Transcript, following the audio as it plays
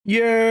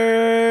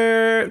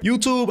Yeah,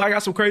 YouTube, I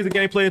got some crazy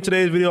gameplay in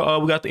today's video.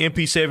 We got the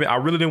MP7. I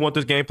really didn't want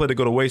this gameplay to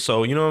go to waste,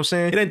 so you know what I'm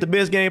saying? It ain't the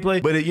best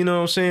gameplay, but you know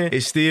what I'm saying?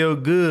 It's still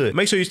good.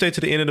 Make sure you stay to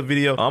the end of the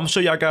video. I'm gonna show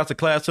y'all guys the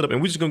class setup, and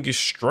we're just gonna get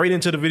straight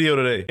into the video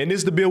today. And this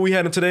is the build we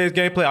had in today's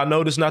gameplay. I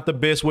know this is not the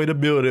best way to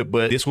build it,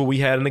 but this is what we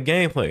had in the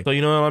gameplay. So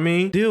you know what I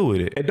mean? Deal with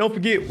it. And don't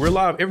forget, we're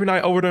live every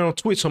night over there on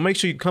Twitch, so make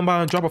sure you come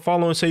by and drop a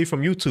follow and say you're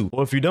from YouTube.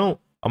 Or if you don't,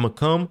 I'm gonna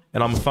come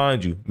and I'm gonna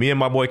find you. Me and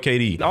my boy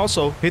KD. And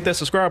also, hit that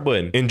subscribe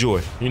button.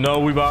 Enjoy. You know,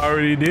 we've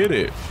already did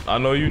it. I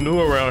know you new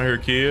around here,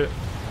 kid.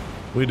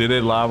 We did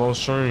it live on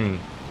stream.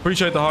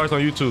 Appreciate the hearts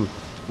on YouTube.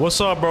 What's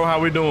up, bro?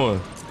 How we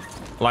doing?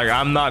 Like,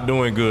 I'm not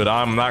doing good.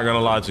 I'm not gonna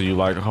lie to you.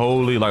 Like,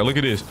 holy, like, look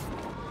at this.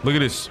 Look at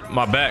this.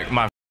 My back,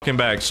 my fucking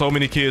back. So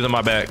many kids on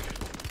my back.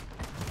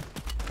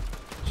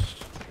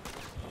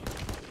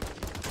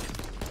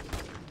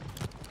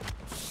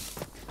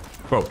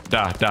 Bro,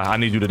 die, die. I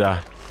need you to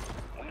die.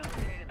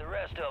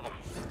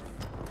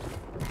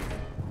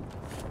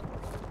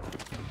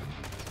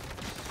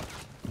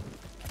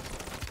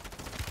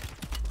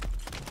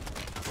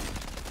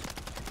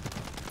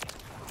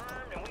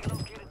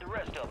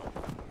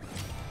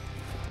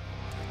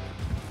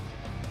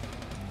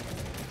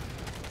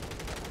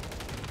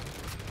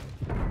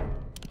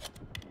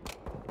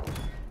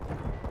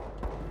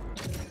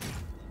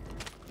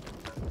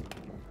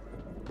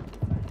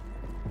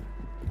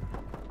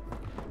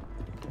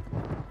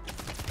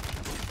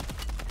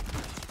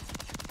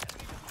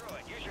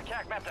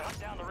 Map to hunt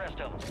down the rest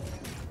of them.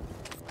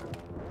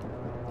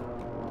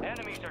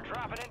 Enemies are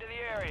dropping into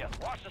the area.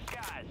 Watch the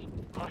skies.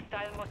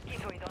 Hostile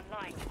mosquito is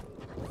online.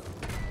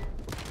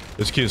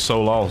 This kid's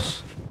so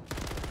lost.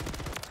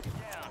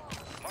 Down.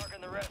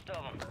 Marking the rest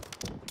of them.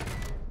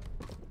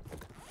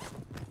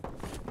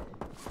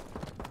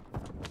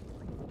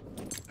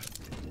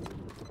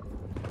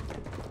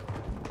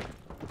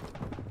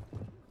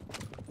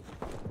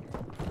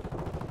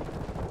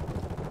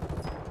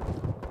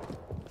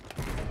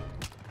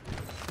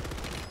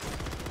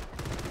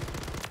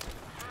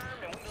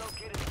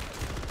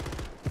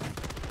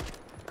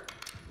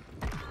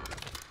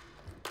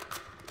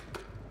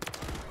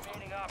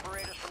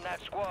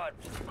 Squad,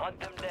 hunt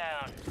them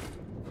down.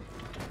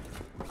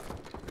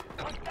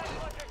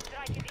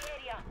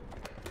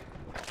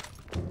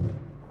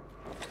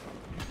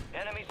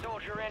 Enemy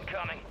soldier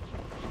incoming.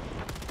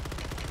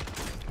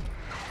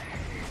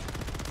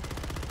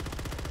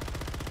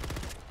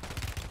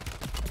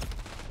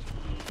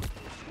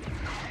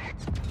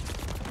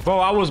 Bro,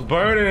 I was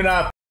burning and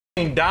I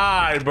f***ing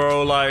died,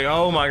 bro. Like,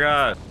 oh my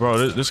god.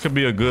 Bro, this could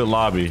be a good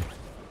lobby.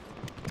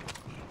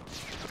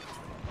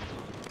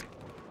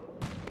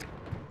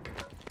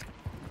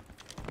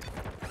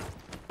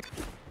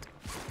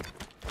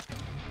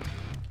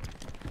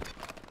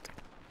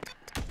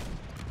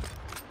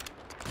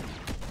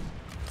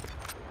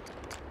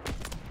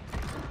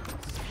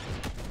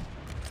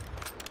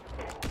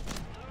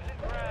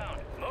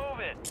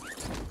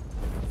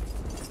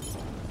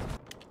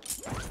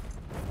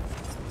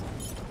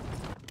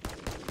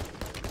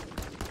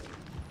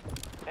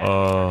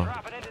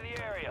 Dropping into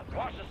the area.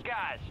 Watch the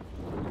skies.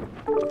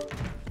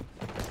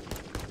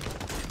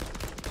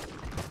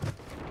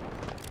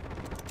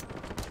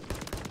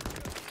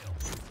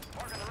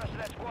 Marking the rest of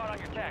that squad on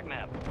your tac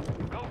map.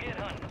 Go get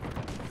hunting.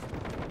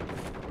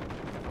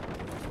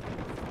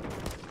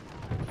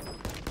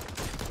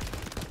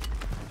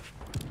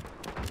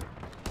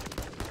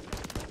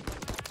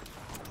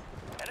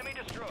 Enemy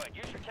destroyed.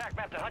 Use your tac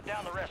map to hunt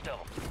down the rest of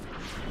them.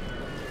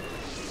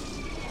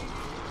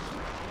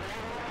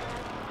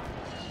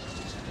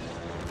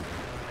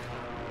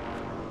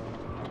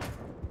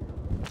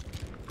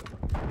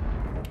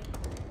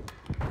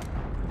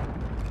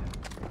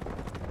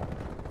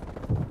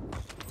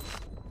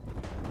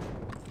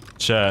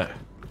 Chat.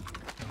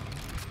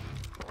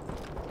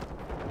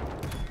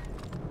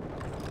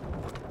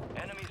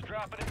 Enemies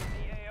dropping into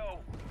Dieow.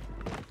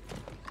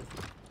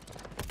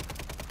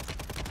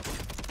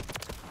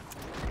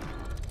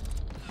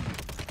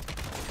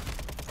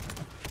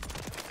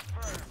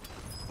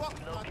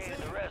 Located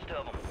the rest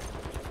of them.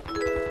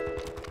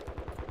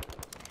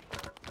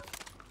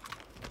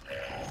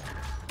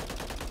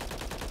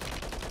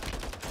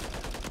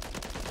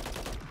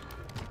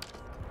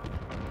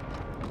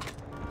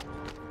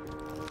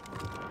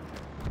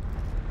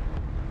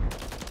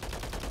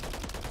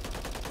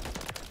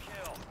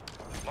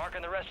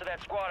 Marking the rest of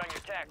that squad on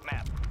your tac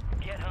map.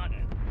 Get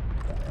hunting.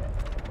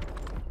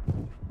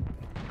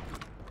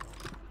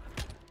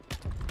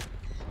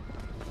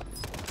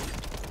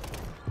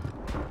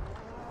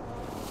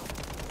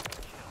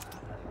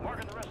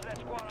 Marking the rest of that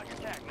squad on your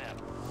tac map.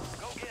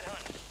 Go get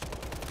hunting.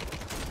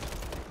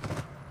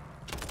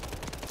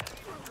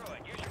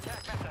 Destroyed. Use your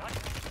tac map to hunt.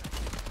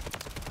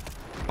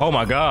 Oh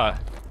my god.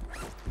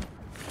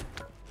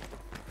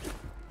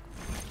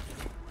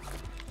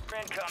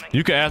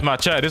 You can ask my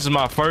chat. This is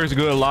my first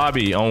good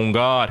lobby. On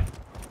God.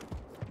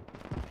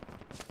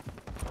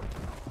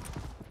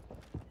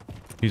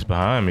 He's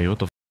behind me. What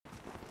the f?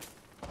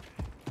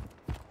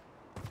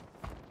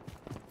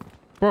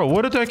 Bro,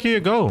 where did that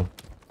kid go?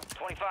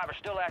 25 are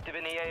still active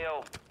in the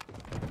AO.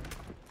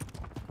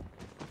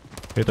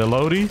 Hit the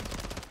loadie.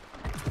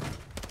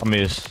 I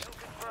missed.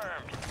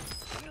 Confirmed.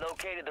 We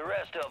located the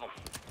rest of them.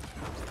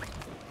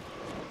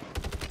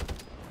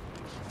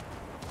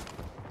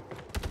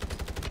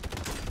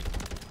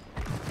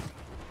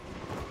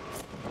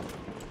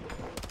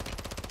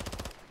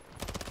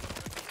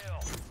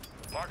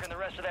 Marking the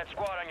rest of that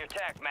squad on your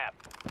TAC map.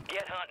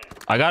 Get hunting.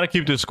 I gotta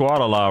keep this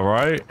squad alive,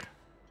 right?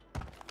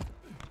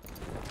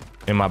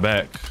 In my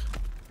back.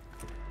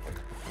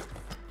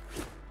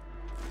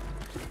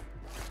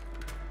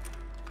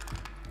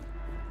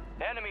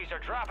 Enemies are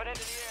dropping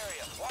into the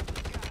area. Watch the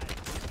skies.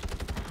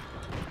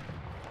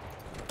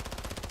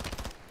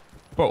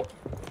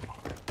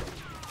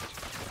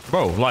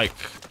 Bro, like,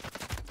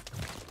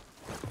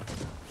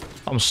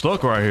 I'm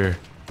stuck right here.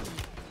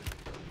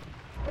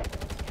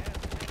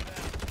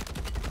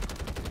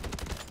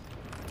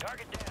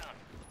 Target down.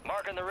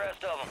 Marking the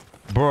rest of them.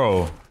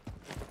 Bro.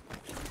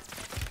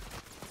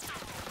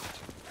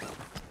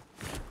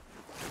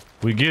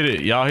 We get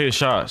it. Y'all hit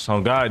shots.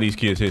 On God, these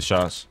kids hit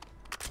shots.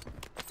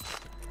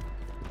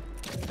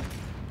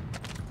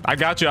 I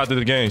got you after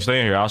the game.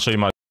 Stay in here. I'll show you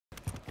my...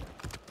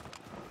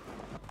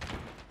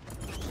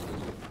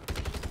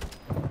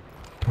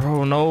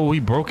 Bro, no. We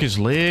broke his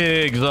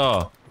legs.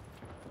 Confirmed,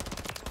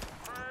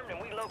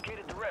 and we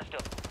located the rest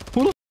of them.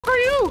 Who the f*** are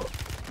you?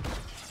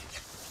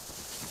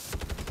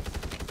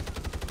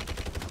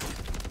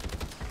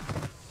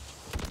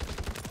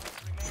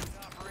 Remaining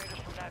operators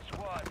from that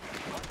squad.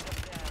 Hunt them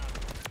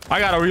down. I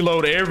gotta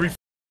reload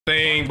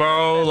everything,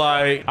 bro.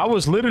 Like, I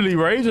was literally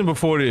raging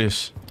before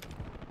this.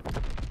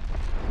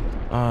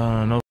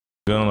 No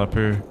gun up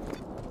here.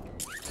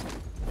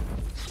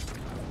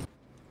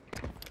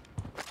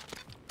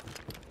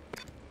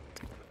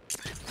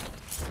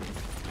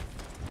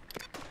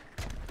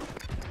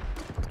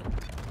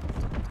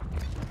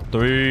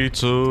 Three,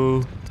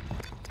 two.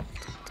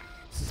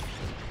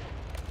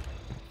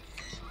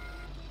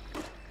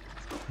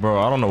 Bro,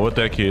 I don't know what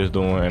that kid is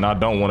doing, and I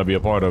don't want to be a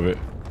part of it.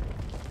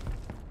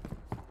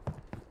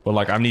 But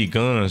like, I need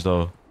guns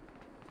though.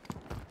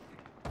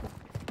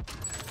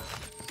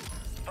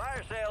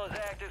 Fire sale is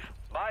active.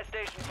 Buy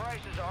station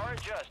prices are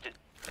adjusted.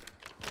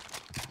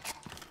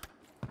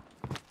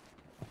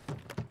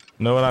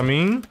 Know what I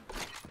mean?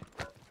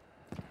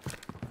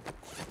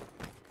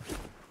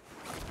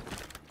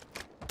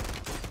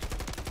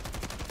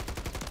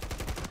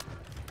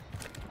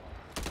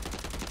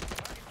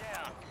 Target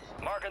down.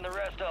 Marking the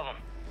rest of them.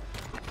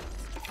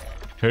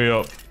 Hurry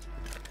up.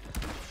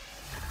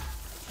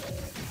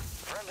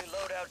 Friendly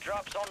loadout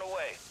drops on the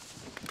way.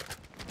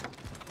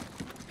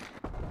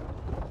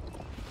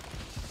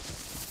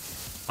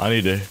 I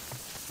need to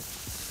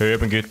hurry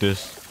up and get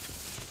this.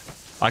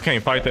 I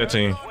can't fight that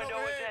team. Window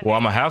is empty. Well,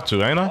 I'm gonna have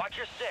to, ain't I? Watch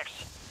your six.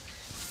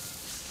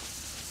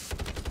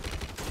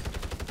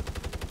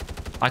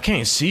 I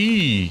can't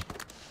see.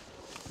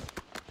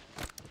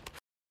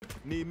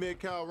 Need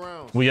mid-cow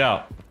rounds. We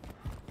out.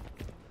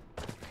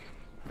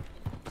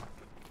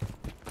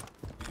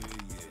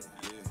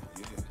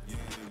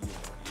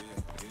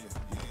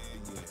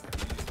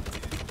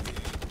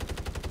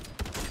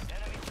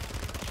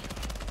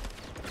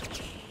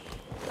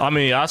 I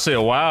mean, I said,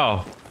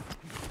 wow.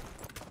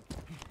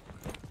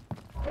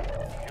 You're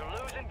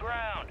losing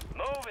ground.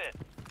 Move it.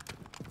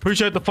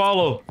 Appreciate the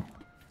follow.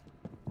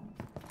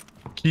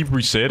 Keep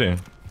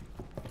resetting.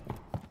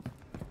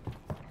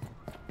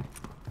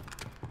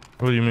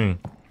 What do you mean?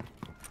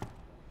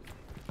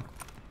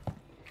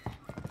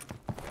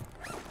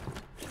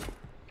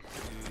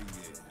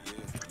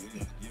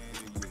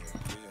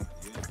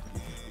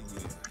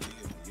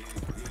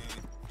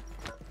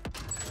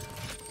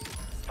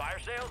 Fire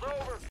sale's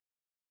over.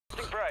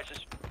 Prices.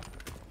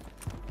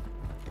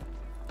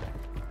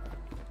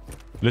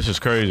 This is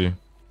crazy.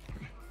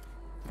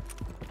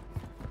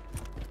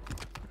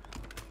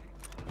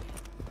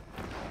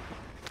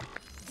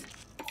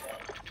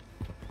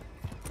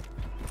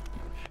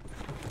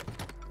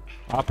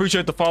 I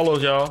appreciate the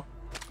follows, y'all.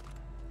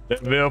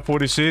 That Veil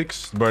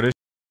 46, bro.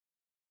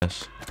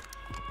 This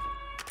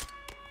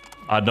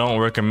I don't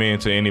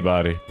recommend to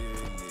anybody.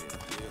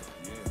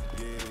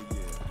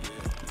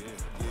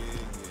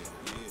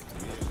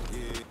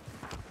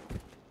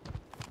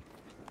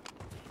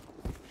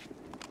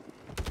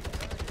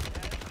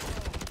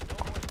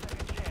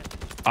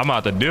 I'm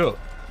out the dip.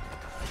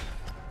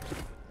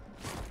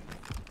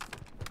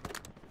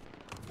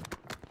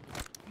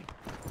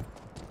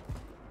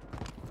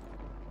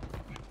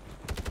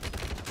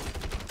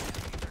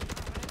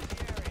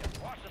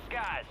 Watch the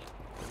skies.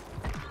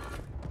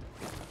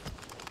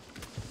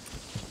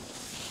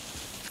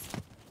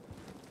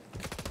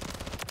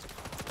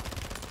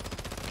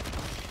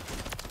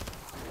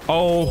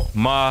 Oh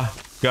my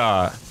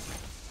God.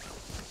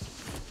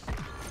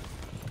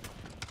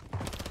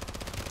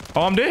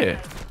 Oh, I'm dead.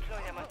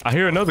 I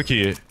hear another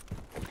kid.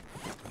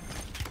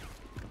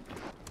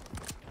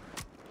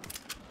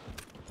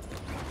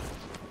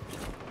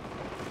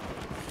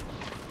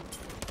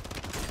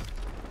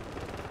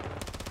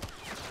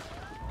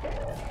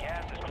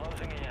 Gas is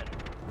closing in.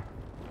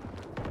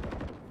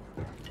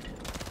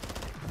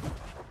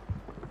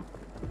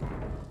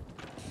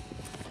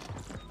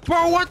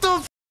 Bro, what the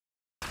f?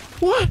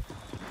 What?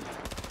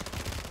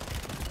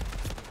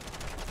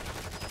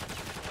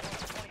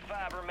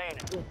 25 remaining.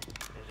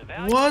 There's a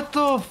value. What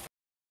the f?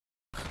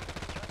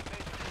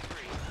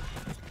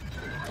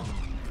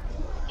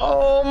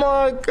 Oh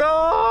my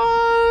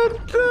god!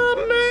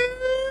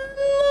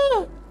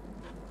 Man.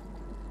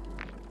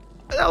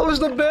 That was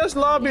the best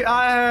lobby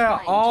I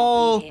had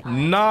all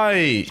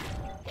night.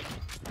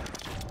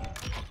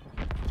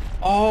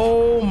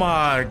 Oh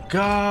my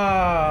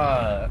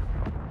god.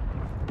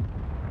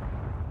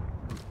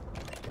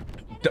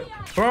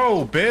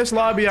 Bro, best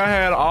lobby I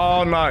had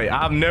all night.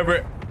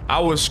 I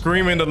was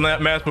screaming the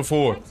match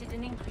before.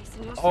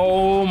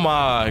 Oh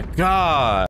my god.